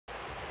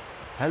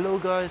Hello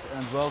guys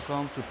and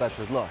welcome to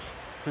Petrit Lush.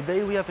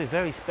 Today we have a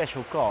very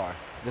special car,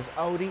 this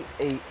Audi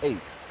A8,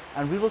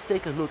 and we will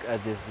take a look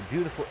at this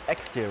beautiful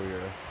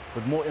exterior,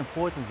 but more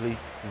importantly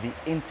the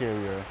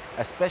interior,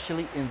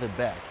 especially in the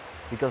back,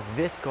 because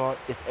this car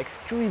is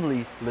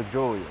extremely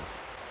luxurious.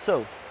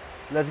 So,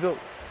 let's go!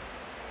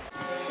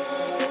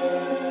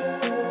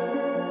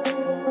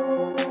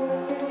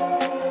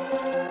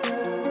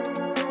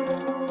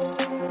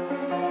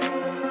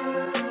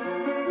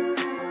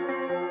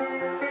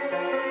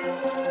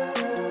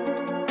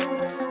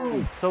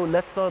 So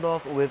let's start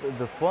off with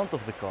the front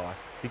of the car,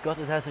 because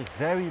it has a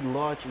very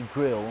large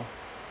grille,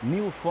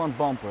 new front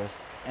bumpers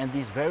and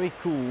these very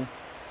cool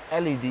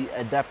LED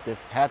adaptive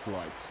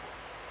headlights.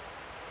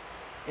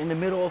 In the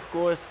middle, of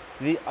course,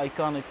 the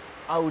iconic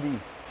Audi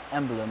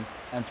emblem,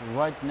 and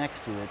right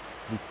next to it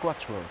the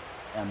Quattro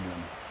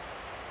emblem.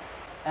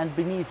 And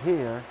beneath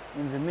here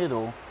in the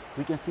middle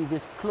we can see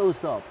this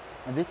closed up,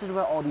 and this is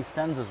where all these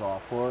sensors are,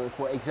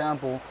 for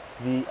example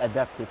the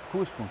adaptive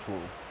cruise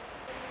control.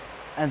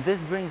 And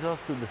this brings us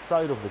to the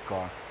side of the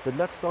car, but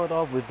let's start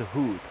off with the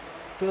hood.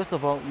 First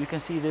of all, you can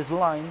see this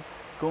line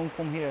going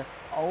from here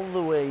all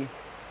the way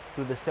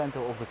to the center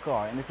of the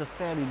car, and it's a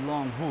fairly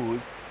long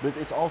hood, but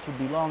it's also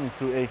belonging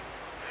to a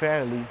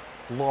fairly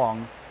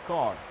long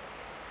car.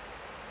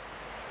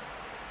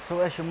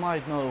 So as you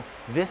might know,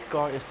 this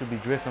car is to be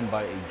driven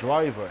by a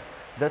driver.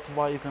 That's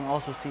why you can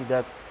also see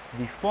that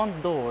the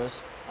front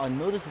doors are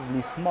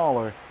noticeably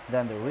smaller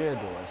than the rear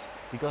doors,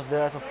 because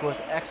there's of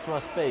course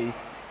extra space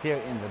here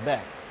in the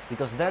back,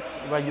 because that's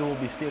where you will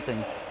be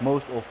sitting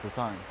most of the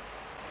time.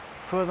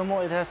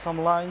 Furthermore, it has some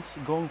lines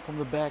going from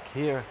the back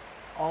here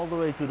all the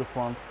way to the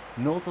front,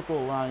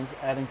 multiple lines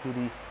adding to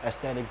the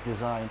aesthetic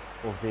design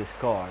of this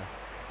car.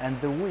 And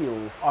the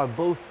wheels are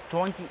both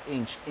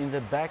 20-inch in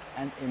the back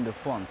and in the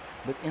front,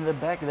 but in the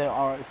back they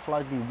are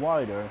slightly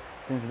wider,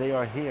 since they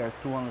are here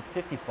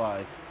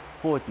 255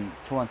 40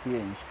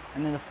 20-inch,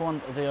 and in the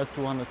front they are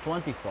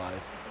 225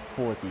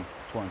 40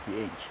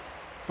 20-inch.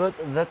 But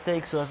that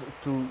takes us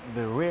to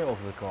the rear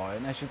of the car,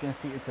 and as you can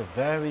see, it's a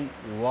very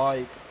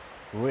wide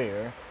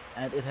rear,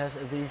 and it has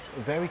these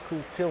very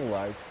cool tail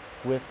lights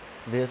with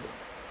this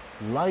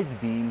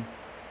light beam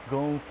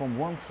going from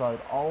one side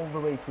all the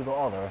way to the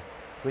other,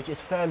 which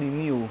is fairly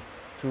new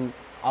to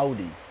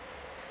Audi.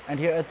 And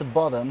here at the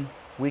bottom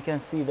we can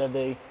see that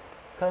they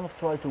kind of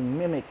try to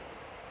mimic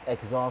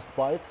exhaust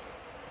pipes,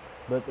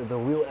 but the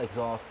real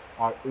exhaust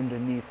are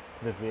underneath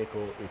the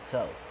vehicle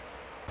itself.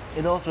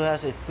 It also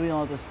has a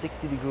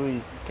 360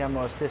 degrees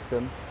camera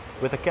system,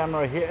 with a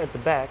camera here at the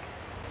back,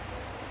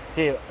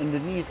 here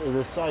underneath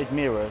the side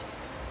mirrors,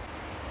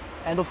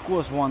 and of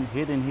course one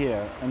hidden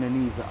here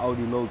underneath the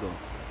Audi logo.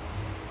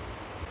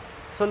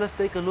 So let's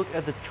take a look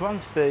at the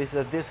trunk space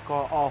that this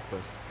car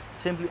offers.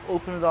 Simply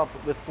open it up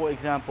with, for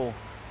example,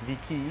 the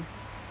key,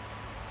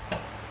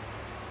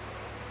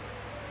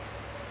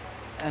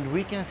 and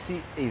we can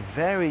see a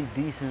very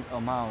decent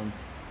amount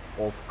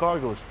of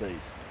cargo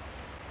space.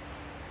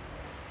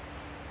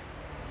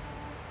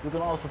 You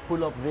can also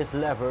pull up this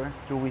lever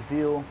to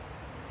reveal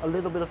a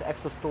little bit of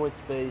extra storage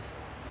space.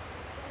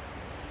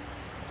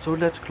 So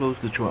let's close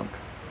the trunk.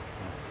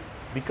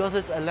 Because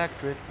it's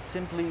electric,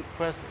 simply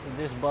press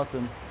this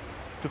button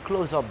to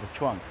close up the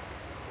trunk.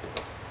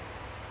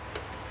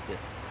 Yes.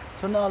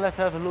 So now let's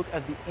have a look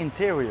at the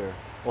interior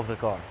of the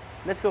car.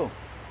 Let's go.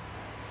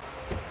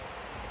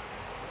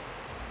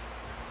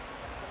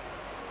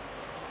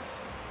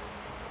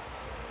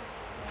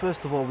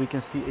 First of all, we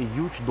can see a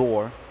huge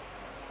door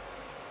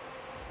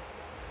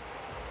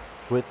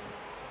with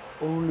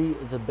only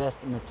the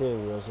best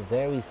materials,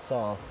 very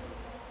soft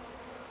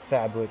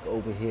fabric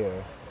over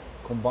here,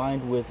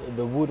 combined with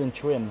the wooden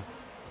trim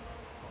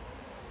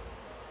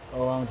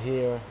around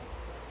here,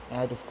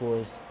 and of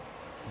course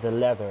the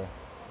leather,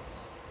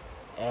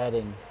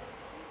 adding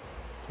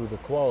to the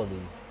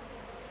quality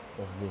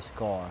of this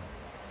car.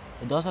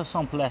 It does have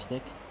some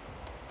plastic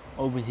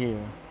over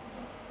here,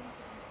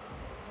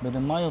 but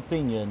in my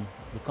opinion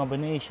the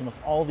combination of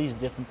all these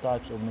different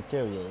types of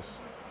materials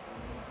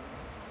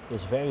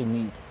is very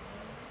neat.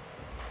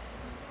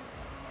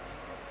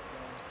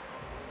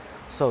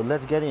 So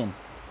let's get in.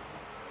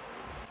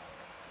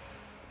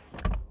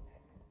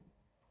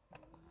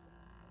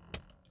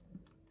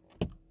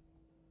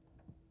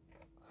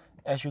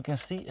 As you can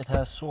see, it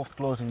has soft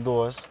closing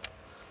doors,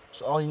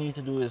 so all you need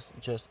to do is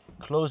just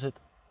close it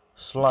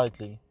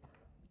slightly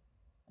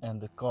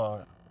and the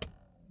car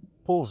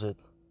pulls it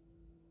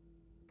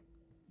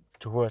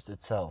towards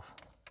itself.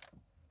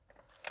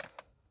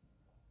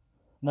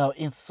 Now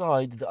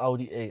inside the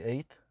Audi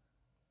A8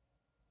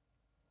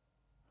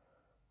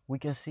 we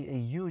can see a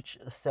huge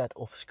set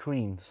of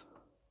screens,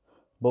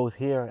 both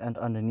here and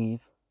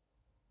underneath,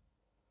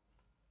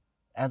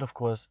 and of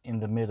course in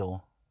the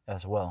middle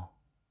as well.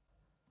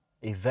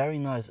 A very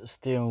nice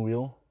steering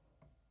wheel,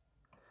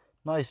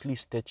 nicely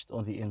stitched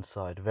on the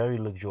inside, very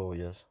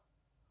luxurious.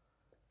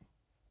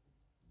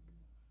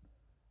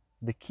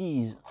 The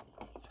keys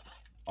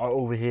are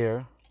over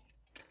here.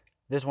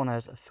 This one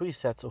has 3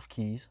 sets of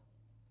keys,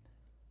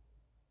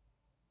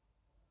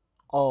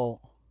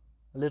 all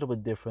a little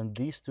bit different.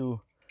 These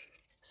two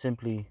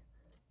simply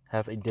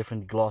have a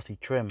different glossy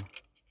trim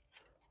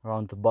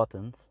around the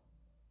buttons.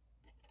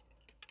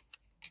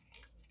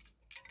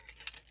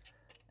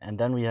 And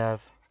then we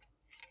have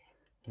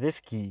this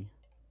key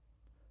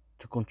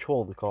to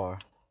control the car.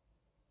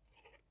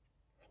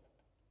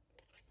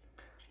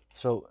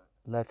 So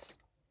let's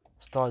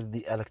start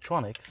the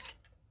electronics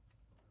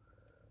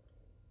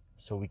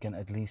so we can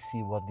at least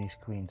see what these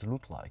screens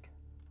look like.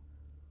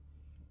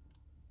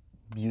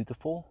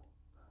 Beautiful.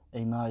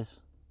 A nice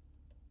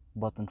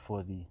button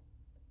for the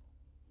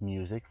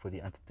music, for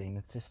the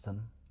entertainment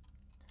system.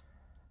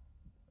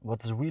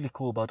 What is really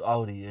cool about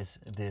Audi is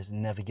this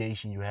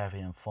navigation you have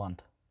here in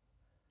front.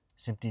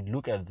 Simply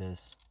look at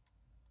this,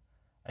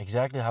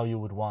 exactly how you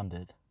would want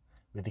it,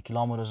 with the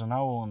kilometers an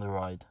hour on the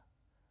right,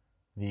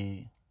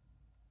 the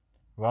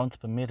rounds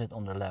per minute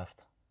on the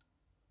left,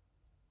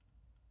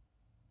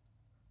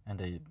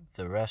 and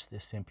the rest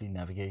is simply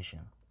navigation.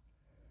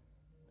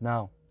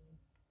 Now,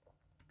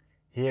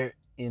 here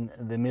in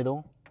the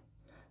middle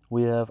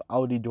we have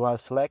Audi Drive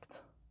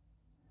Select,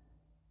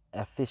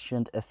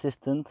 Efficient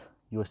Assistant,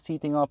 your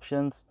seating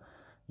options,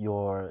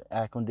 your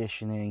air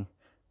conditioning,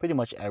 pretty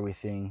much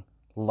everything,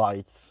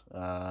 lights,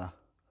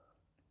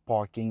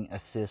 parking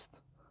assist,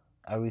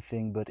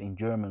 everything but in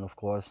German of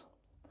course.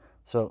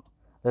 So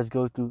let's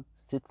go to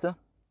Sitze,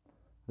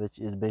 which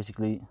is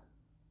basically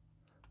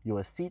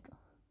your seat,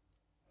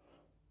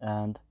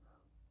 and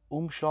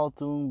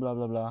Umschaltung blah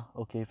blah blah,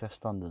 okay,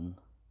 verstanden.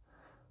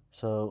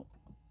 So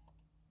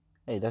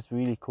hey, that's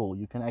really cool.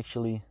 You can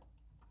actually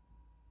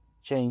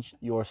change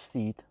your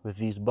seat with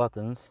these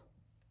buttons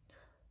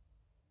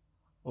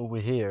over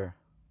here,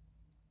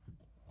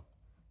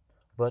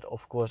 but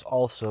of course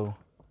also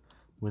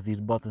with these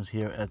buttons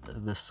here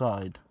at the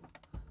side,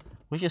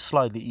 which is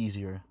slightly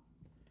easier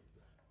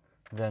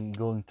than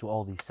going to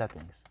all these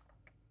settings.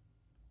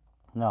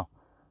 Now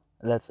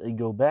let's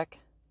go back.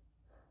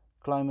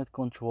 Climate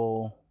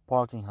control,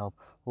 parking help,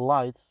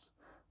 lights,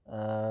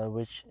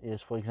 which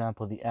is for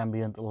example the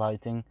ambient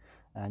lighting,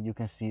 and you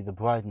can see the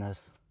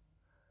brightness,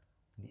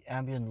 the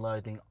ambient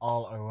lighting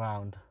all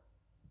around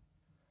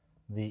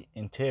the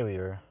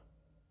interior,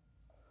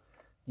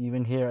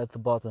 even here at the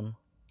bottom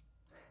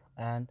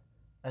and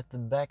at the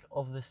back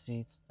of the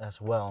seats as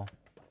well.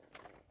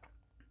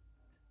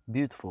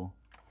 Beautiful.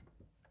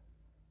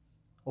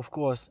 Of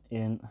course,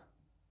 in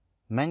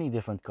many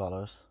different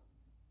colors.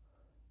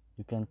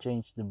 You can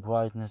change the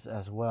brightness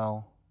as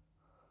well.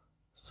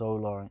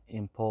 Solar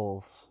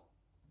impulse.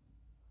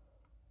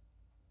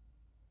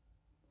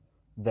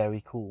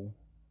 Very cool.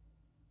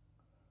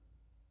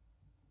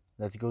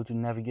 Let's go to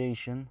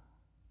navigation,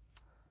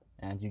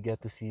 and you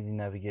get to see the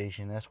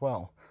navigation as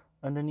well.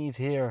 Underneath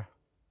here,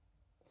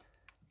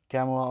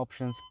 camera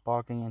options,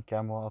 parking and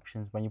camera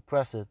options. When you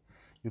press it,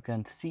 you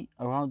can see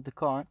around the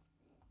car,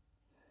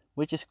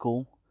 which is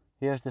cool.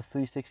 Here's the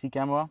 360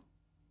 camera.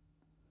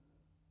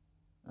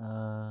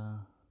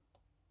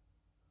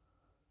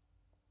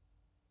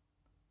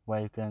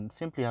 Where you can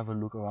simply have a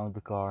look around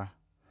the car.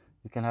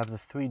 You can have the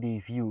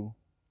 3D view.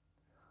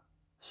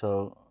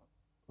 So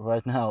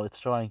right now it's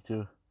trying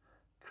to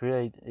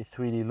create a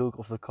 3D look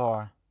of the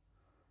car,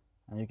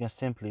 and you can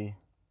simply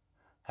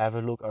have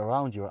a look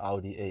around your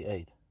Audi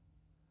A8,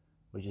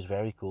 which is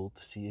very cool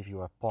to see if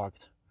you are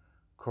parked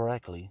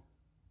correctly.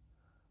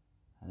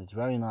 And it's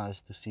very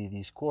nice to see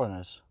these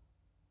corners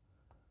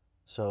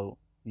so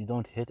you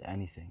don't hit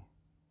anything.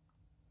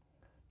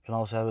 You can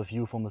also have a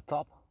view from the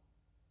top,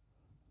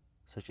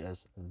 such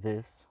as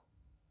this.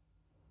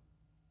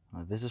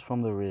 Now, this is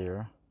from the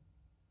rear,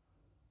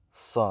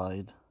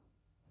 side,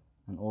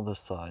 and other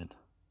side.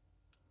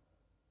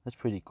 That's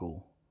pretty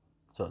cool.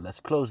 So let's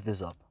close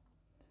this up,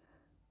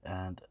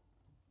 and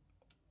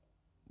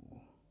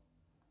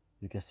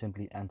you can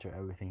simply enter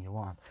everything you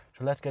want.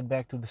 So let's get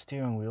back to the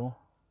steering wheel,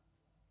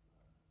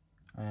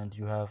 and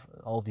you have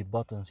all the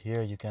buttons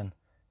here. You can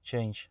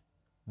change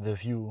the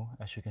view,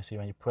 as you can see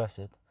when you press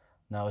it.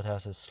 Now it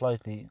has a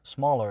slightly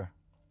smaller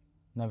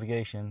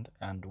navigation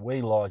and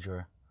way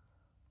larger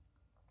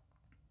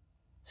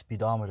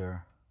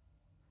speedometer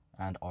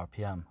and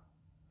RPM.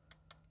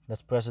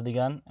 Let's press it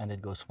again and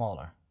it goes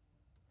smaller.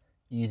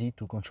 Easy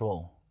to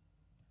control.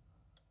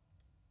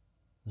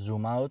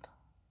 Zoom out,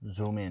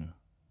 zoom in,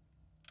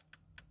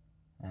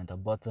 and a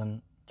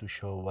button to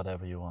show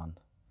whatever you want,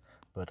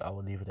 but I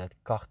will leave it at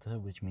Karte,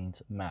 which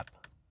means map.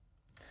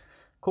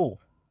 Cool.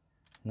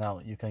 Now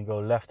you can go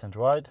left and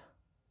right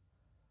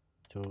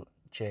to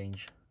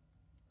change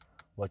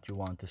what you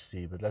want to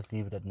see, but let's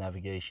leave it at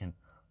navigation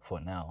for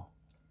now.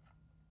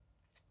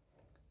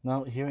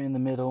 Now here in the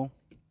middle,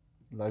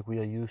 like we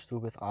are used to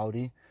with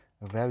Audi,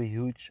 a very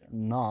huge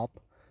knob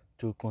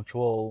to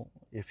control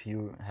if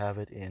you have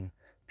it in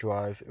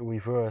drive,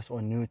 reverse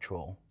or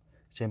neutral.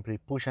 Simply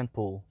push and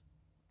pull.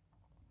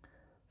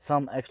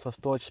 Some extra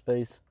storage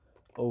space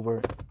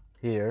over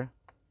here.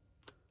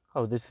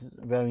 Oh, this is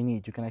very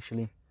neat. You can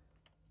actually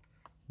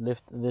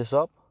lift this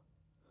up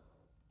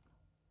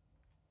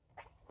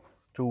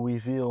to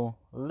reveal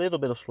a little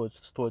bit of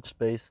storage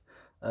space.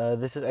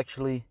 This is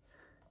actually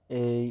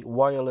a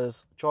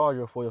wireless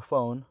charger for your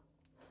phone.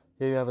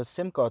 Here you have a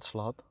SIM card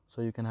slot,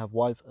 so you can have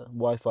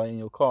Wi-Fi in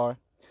your car,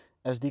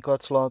 SD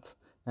card slot,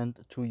 and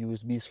 2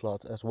 USB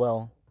slots as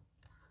well.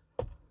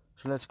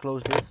 So let's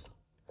close this,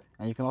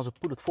 and you can also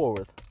put it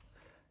forward,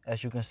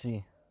 as you can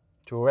see,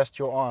 to rest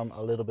your arm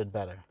a little bit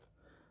better.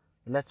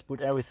 Let's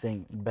put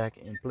everything back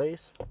in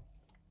place.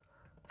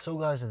 So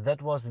guys,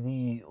 that was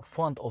the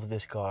front of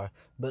this car,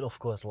 but of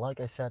course, like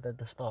I said at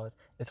the start,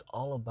 it's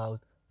all about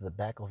the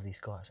back of these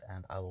cars,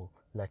 and I will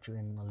let you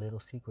in a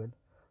little secret.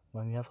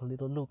 When we have a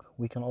little look,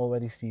 we can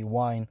already see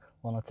wine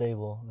on a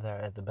table there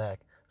at the back.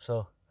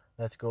 So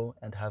let's go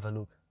and have a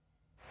look.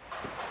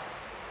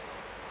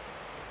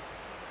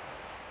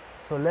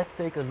 So let's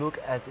take a look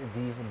at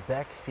these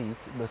back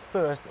seats, but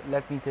first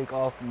let me take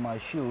off my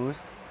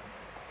shoes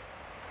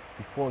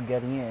before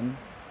getting in.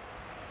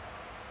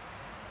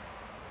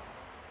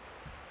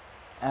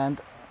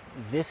 And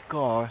this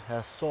car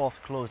has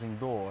soft closing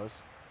doors,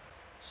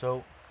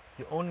 so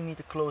you only need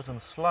to close them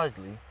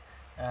slightly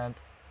and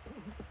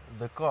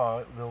the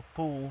car will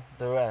pull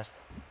the rest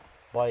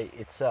by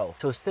itself.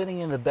 So sitting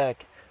in the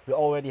back, we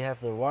already have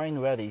the wine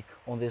ready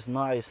on this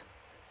nice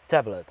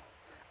tablet.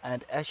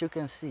 And as you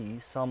can see,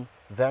 some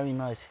very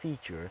nice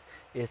feature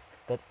is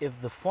that if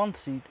the front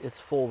seat is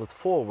folded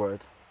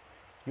forward,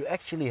 you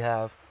actually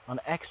have an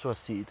extra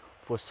seat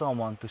for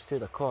someone to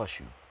sit across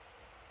you.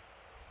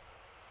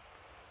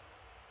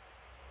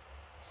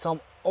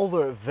 Some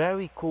other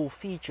very cool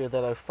feature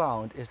that I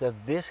found is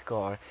that this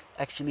car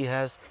actually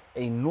has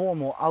a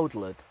normal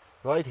outlet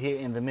right here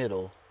in the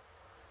middle,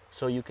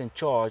 so you can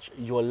charge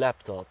your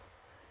laptop,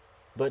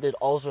 but it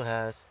also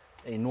has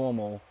a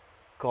normal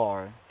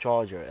car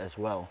charger as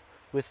well,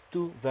 with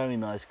 2 very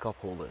nice cup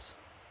holders.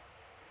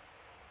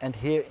 And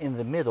here in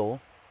the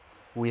middle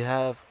we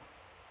have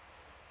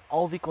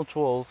all the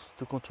controls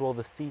to control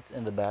the seats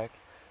in the back,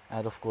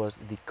 and of course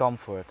the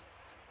comfort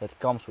that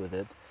comes with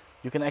it.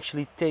 You can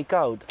actually take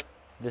out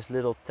this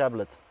little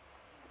tablet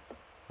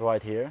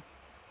right here,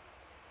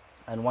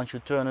 and once you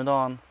turn it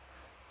on,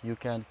 you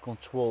can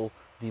control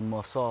the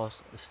massage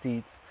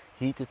seats,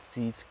 heated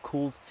seats,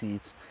 cooled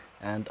seats,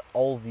 and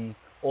all the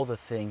other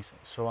things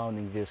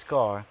surrounding this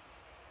car.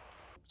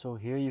 So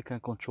here you can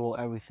control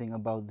everything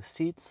about the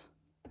seats.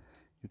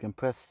 You can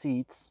press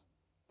seats,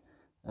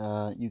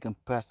 you can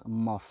press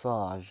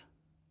massage,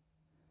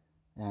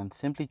 and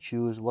simply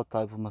choose what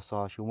type of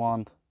massage you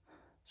want.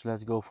 So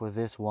let's go for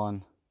this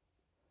one,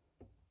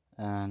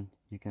 and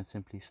you can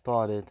simply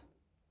start it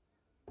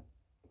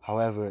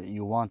however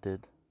you want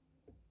it,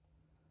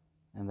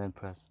 and then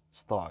press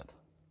start,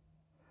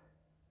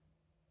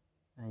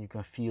 and you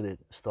can feel it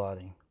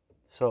starting.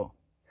 So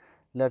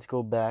let's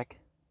go back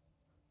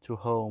to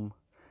home.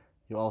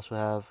 You also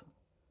have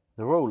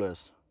the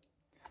rollers,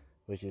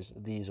 which is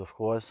these of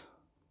course,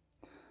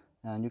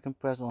 and you can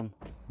press on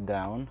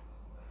down,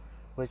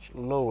 which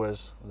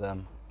lowers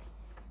them.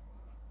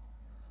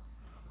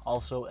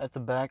 Also at the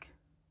back,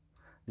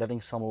 letting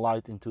some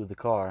light into the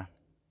car.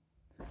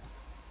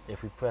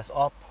 If we press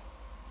up,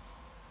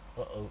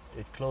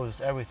 it closes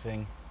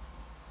everything,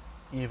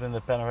 even the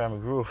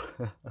panoramic roof.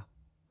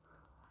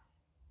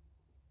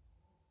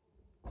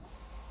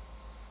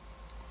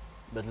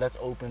 But let's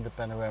open the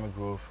panoramic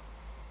roof.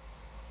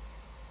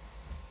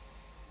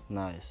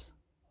 Nice,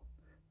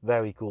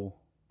 very cool.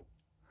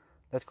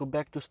 Let's go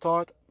back to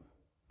start.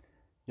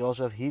 You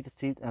also have heated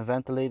seat and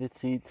ventilated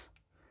seats,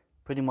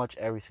 pretty much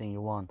everything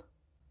you want.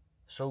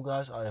 So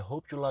guys, I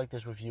hope you liked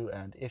this review,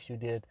 and if you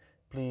did,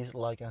 please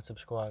like and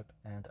subscribe,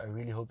 and I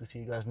really hope to see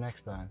you guys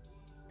next time.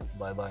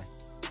 Bye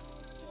bye.